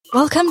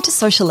Welcome to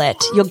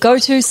Socialette, your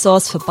go-to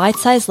source for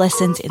bite-sized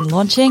lessons in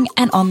launching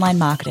and online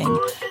marketing.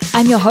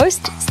 I'm your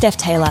host, Steph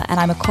Taylor, and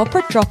I'm a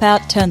corporate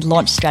dropout turned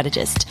launch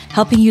strategist,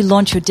 helping you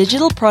launch your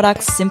digital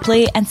products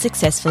simply and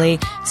successfully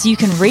so you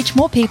can reach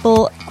more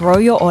people, grow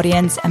your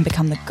audience, and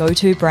become the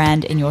go-to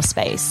brand in your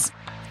space.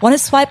 Want to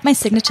swipe my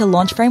signature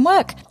launch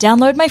framework?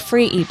 Download my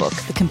free ebook,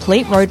 The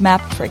Complete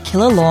Roadmap for a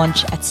Killer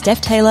Launch at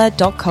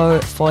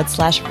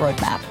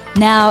stephtaylor.co/roadmap.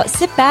 Now,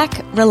 sit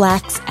back,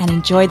 relax, and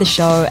enjoy the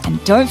show.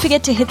 And don't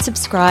forget to hit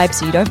subscribe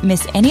so you don't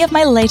miss any of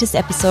my latest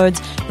episodes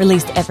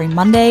released every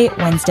Monday,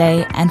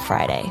 Wednesday, and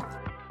Friday.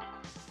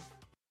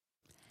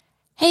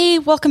 Hey,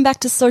 welcome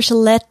back to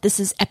Socialette. This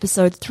is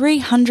episode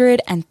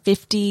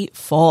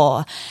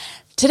 354.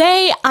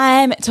 Today,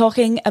 I'm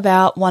talking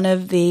about one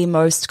of the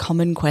most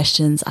common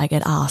questions I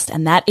get asked,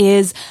 and that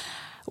is,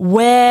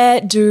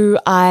 where do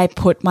I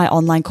put my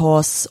online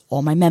course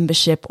or my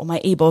membership or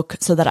my ebook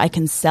so that I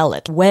can sell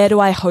it? Where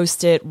do I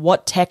host it?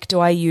 What tech do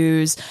I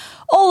use?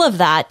 All of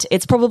that.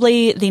 It's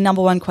probably the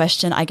number one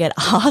question I get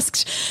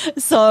asked.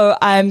 So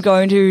I'm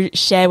going to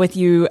share with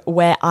you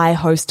where I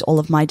host all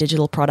of my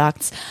digital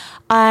products.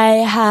 I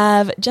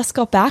have just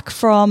got back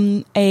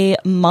from a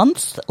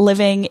month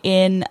living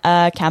in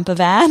a camper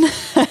van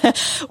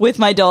with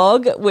my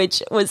dog,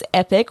 which was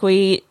epic.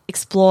 We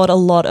explored a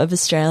lot of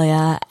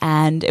Australia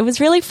and it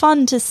was really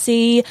fun to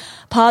see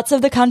parts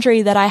of the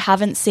country that I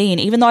haven't seen.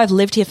 Even though I've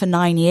lived here for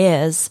 9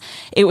 years,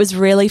 it was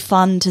really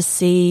fun to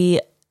see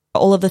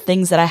all of the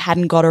things that I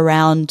hadn't got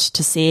around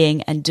to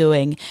seeing and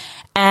doing.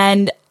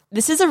 And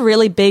this is a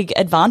really big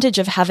advantage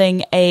of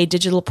having a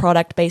digital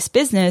product-based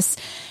business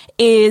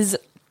is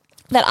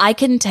that I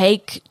can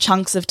take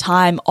chunks of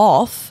time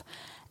off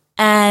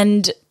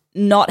and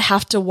not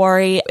have to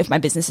worry if my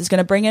business is going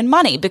to bring in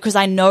money because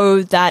I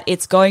know that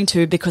it's going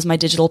to because my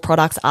digital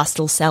products are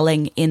still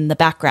selling in the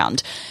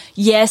background.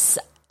 Yes,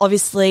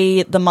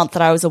 obviously the month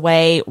that I was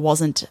away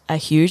wasn't a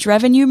huge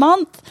revenue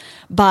month,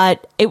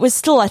 but it was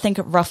still, I think,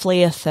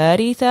 roughly a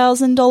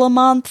 $30,000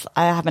 month.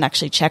 I haven't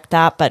actually checked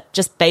that, but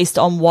just based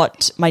on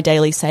what my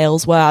daily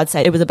sales were, I'd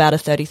say it was about a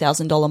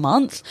 $30,000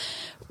 month,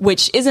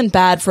 which isn't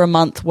bad for a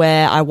month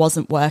where I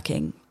wasn't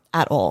working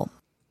at all.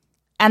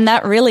 And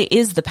that really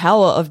is the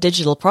power of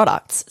digital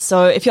products.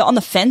 So if you're on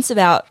the fence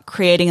about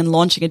creating and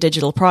launching a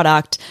digital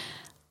product,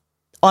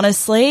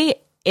 honestly,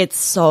 it's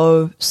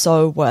so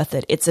worth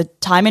it. It's a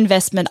time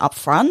investment up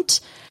front.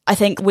 I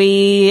think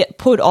we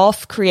put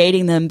off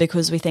creating them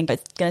because we think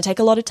it's going to take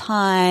a lot of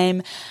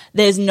time.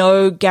 There's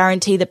no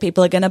guarantee that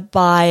people are going to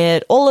buy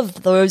it. All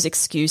of those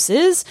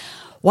excuses.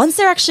 Once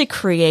they're actually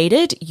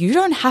created, you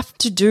don't have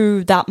to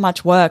do that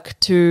much work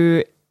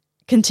to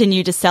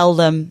continue to sell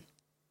them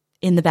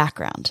in the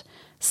background.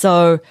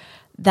 So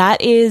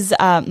that is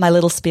my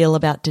little spiel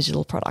about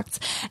digital products.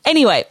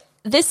 Anyway,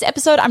 this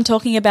episode I'm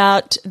talking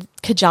about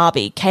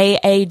Kajabi,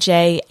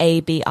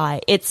 Kajabi.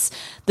 It's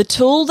the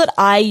tool that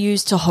I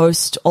use to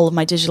host all of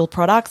my digital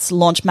products.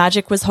 Launch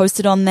Magic was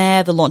hosted on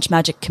there. The Launch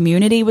Magic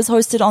community was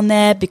hosted on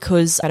there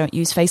because I don't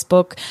use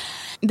Facebook.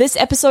 This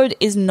episode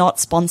is not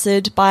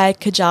sponsored by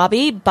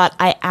Kajabi, but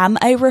I am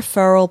a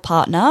referral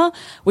partner,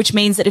 which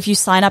means that if you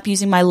sign up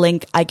using my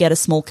link, I get a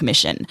small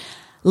commission.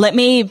 Let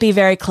me be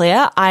very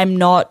clear. I'm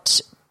not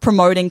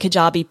promoting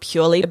Kajabi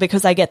purely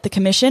because I get the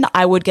commission.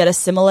 I would get a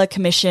similar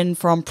commission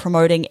from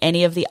promoting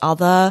any of the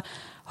other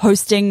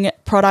hosting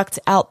products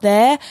out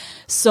there.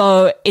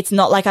 So it's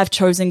not like I've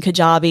chosen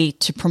Kajabi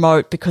to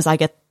promote because I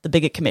get the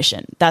bigger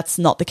commission. That's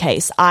not the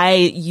case. I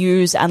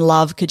use and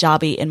love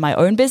Kajabi in my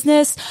own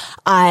business.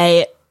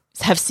 I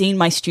have seen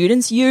my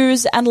students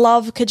use and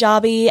love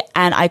Kajabi,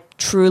 and I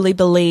truly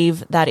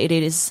believe that it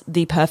is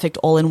the perfect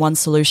all-in-one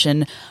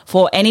solution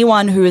for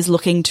anyone who is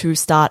looking to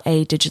start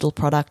a digital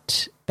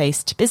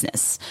product-based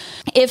business.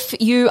 If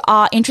you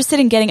are interested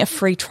in getting a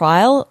free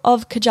trial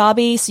of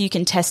Kajabi so you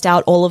can test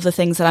out all of the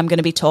things that I'm going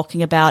to be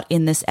talking about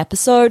in this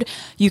episode,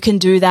 you can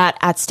do that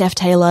at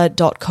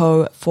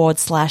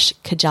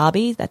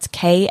stephtaylor.co/Kajabi. That's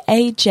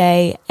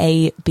Kajabi.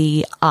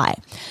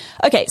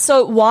 Okay,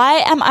 so why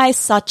am I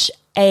such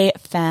a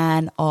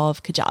fan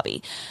of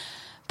Kajabi?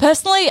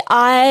 Personally,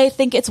 I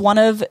think it's one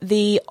of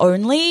the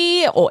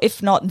only, or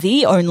if not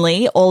the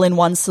only,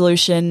 all-in-one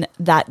solution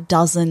that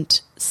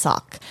doesn't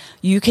suck.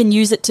 You can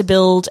use it to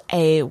build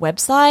a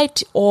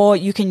website, or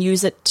you can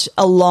use it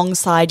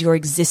alongside your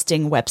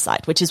existing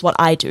website, which is what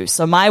I do.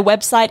 So my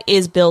website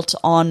is built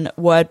on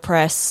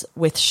WordPress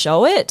with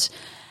Showit,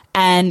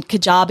 and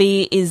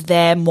Kajabi is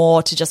there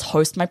more to just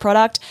host my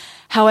product.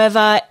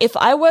 However, if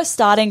I were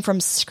starting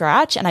from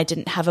scratch and I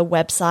didn't have a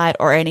website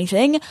or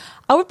anything,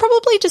 I would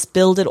probably just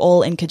build it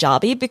all in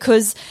Kajabi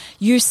because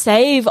you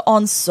save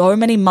on so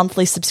many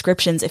monthly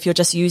subscriptions if you're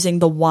just using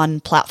the one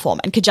platform.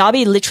 And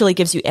Kajabi literally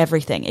gives you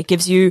everything. It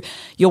gives you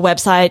your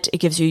website, it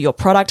gives you your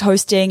product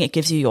hosting, it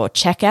gives you your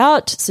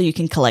checkout so you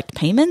can collect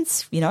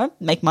payments,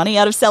 make money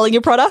out of selling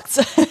your products.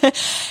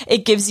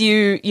 It gives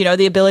you,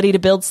 the ability to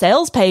build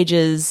sales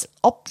pages,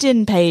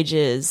 opt-in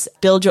pages,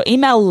 build your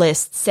email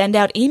list, send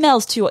out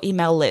emails to your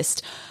email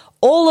list.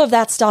 All of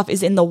that stuff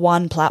is in the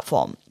one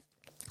platform.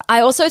 I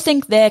also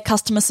think their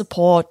customer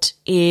support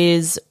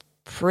is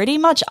pretty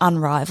much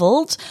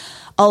unrivaled.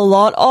 A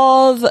lot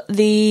of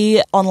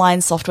the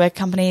online software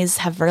companies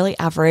have really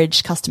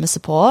average customer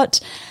support.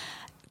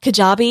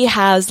 Kajabi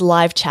has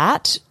live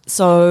chat,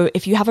 so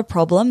if you have a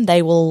problem,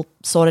 they will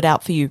sort it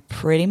out for you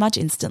pretty much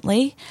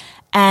instantly.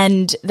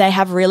 And they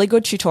have really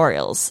good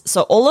tutorials.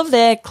 So all of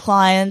their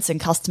clients and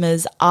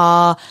customers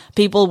are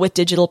people with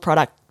digital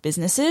product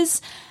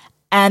businesses,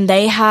 and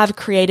they have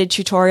created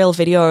tutorial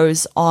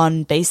videos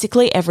on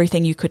basically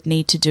everything you could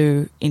need to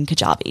do in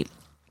Kajabi.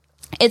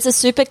 It's a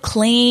super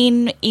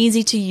clean,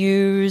 easy to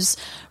use,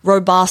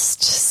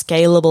 robust,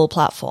 scalable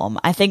platform.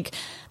 I think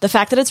the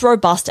fact that it's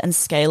robust and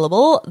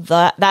scalable,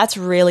 that's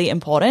really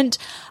important.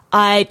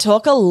 I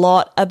talk a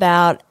lot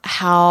about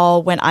how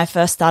when I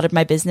first started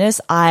my business,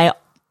 I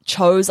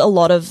chose a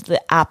lot of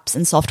the apps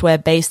and software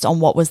based on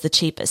what was the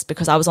cheapest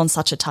because I was on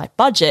such a tight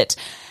budget.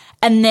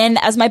 And then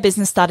as my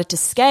business started to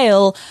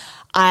scale,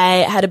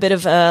 I had a bit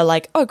of a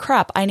like, oh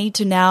crap, I need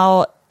to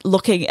now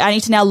look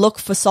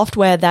for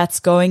software that's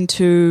going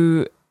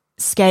to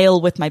scale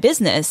with my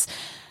business.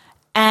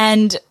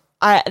 And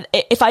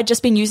if I'd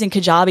just been using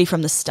Kajabi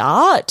from the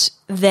start,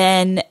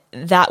 then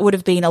that would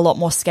have been a lot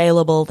more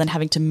scalable than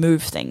having to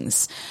move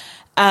things.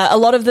 A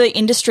lot of the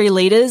industry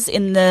leaders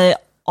in the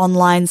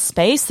online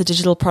space, the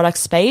digital product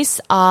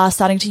space, are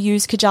starting to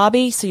use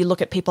Kajabi. So you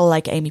look at people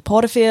like Amy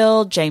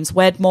Porterfield, James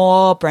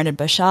Wedmore, Brendan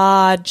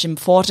Burchard, Jim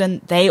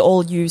Fortin, they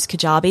all use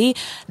Kajabi.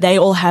 They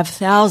all have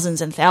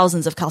thousands and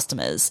thousands of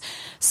customers.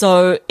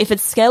 So if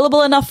it's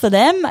scalable enough for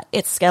them,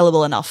 it's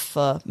scalable enough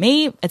for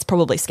me. It's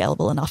probably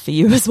scalable enough for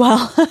you as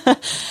well.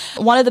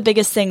 One of the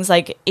biggest things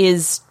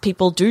is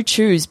people do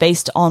choose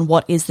based on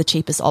what is the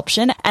cheapest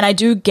option. And I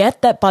do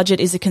get that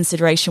budget is a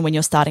consideration when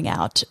you're starting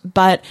out,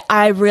 but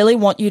I really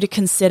want you to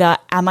consider,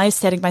 am I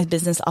setting my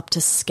business up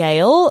to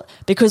scale?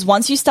 Because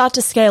once you start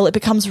to scale, it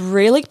becomes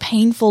really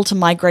painful to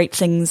migrate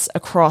things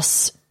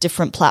across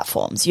different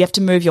platforms. You have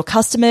to move your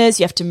customers,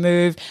 you have to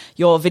move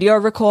your video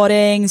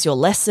recordings, your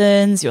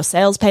lessons, your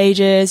sales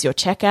pages, your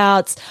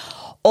checkouts.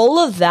 All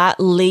of that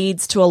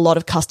leads to a lot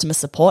of customer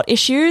support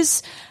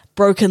issues,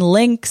 broken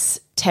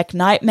links, tech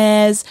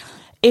nightmares.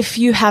 If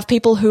you have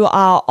people who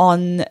are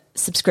on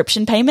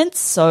subscription payments,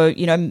 so,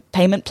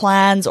 payment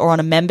plans or on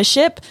a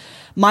membership,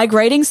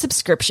 migrating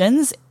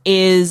subscriptions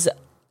is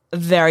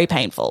very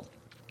painful.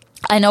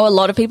 I know a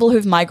lot of people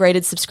who've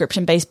migrated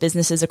subscription-based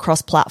businesses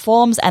across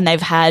platforms, and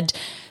they've had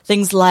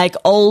things like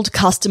old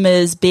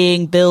customers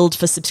being billed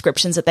for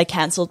subscriptions that they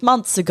cancelled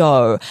months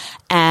ago,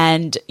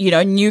 and,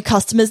 new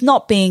customers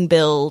not being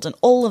billed and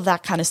all of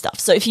that kind of stuff.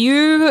 So if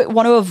you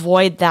want to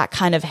avoid that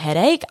kind of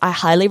headache, I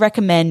highly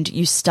recommend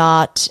you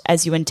start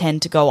as you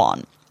intend to go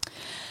on.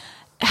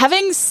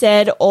 Having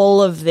said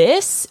all of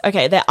this,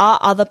 okay, there are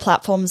other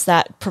platforms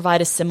that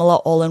provide a similar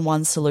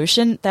all-in-one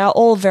solution. They are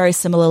all very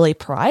similarly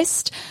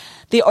priced.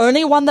 The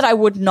only one that I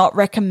would not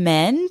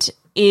recommend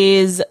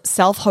is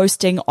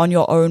self-hosting on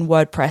your own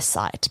WordPress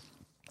site.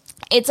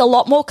 It's a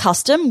lot more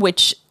custom,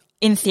 which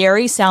in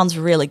theory sounds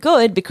really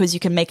good because you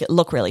can make it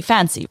look really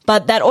fancy.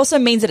 But that also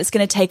means that it's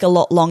going to take a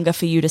lot longer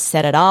for you to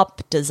set it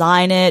up,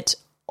 design it,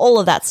 all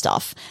of that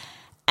stuff.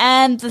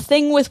 And the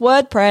thing with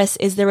WordPress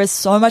is there is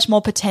so much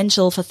more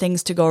potential for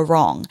things to go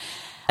wrong.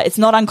 It's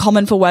not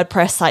uncommon for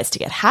WordPress sites to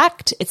get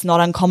hacked. It's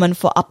not uncommon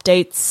for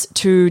updates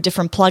to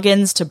different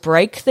plugins to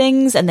break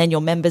things and then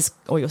your members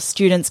or your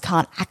students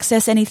can't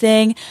access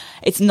anything.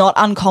 It's not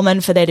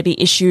uncommon for there to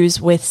be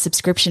issues with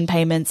subscription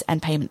payments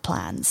and payment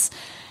plans.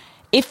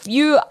 If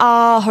you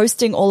are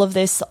hosting all of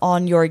this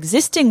on your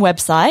existing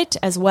website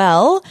as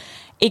well,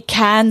 it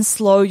can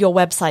slow your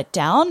website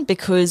down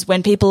because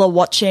when people are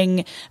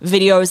watching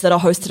videos that are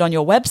hosted on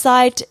your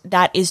website,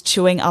 that is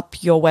chewing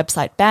up your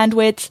website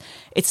bandwidth.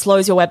 It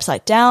slows your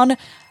website down.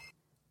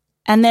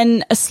 And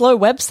then a slow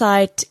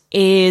website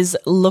is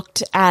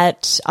looked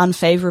at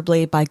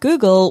unfavorably by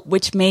Google,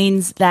 which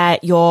means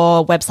that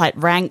your website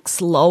ranks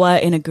lower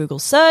in a Google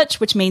search,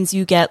 which means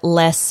you get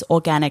less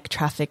organic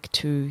traffic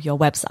to your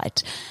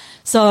website.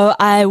 So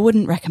I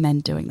wouldn't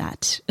recommend doing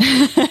that.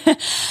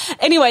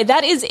 Anyway,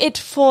 that is it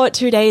for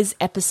today's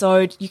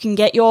episode. You can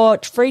get your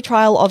free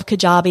trial of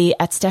Kajabi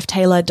at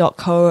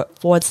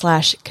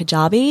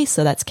stephtaylor.co/Kajabi.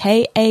 So that's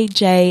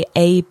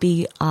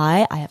Kajabi.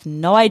 I have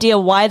no idea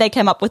why they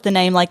came up with the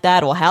name like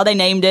that or how they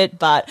named it,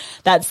 but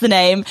that's the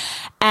name.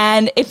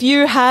 And if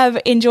you have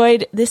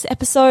enjoyed this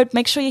episode,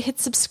 make sure you hit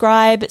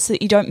subscribe so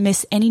that you don't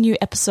miss any new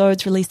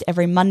episodes released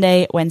every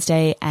Monday,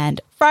 Wednesday,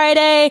 and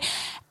Friday.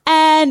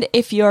 And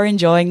if you're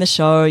enjoying the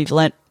show, you've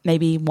learnt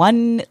maybe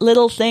one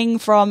little thing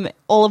from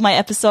all of my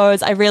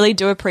episodes, I really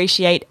do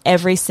appreciate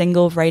every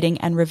single rating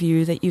and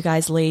review that you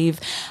guys leave.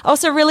 I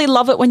also really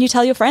love it when you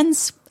tell your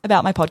friends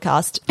about my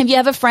podcast. If you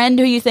have a friend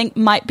who you think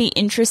might be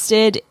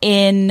interested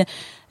in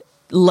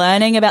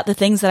learning about the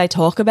things that I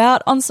talk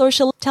about on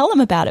social, tell them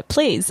about it,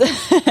 please.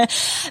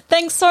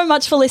 Thanks so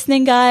much for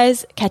listening,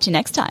 guys. Catch you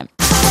next time.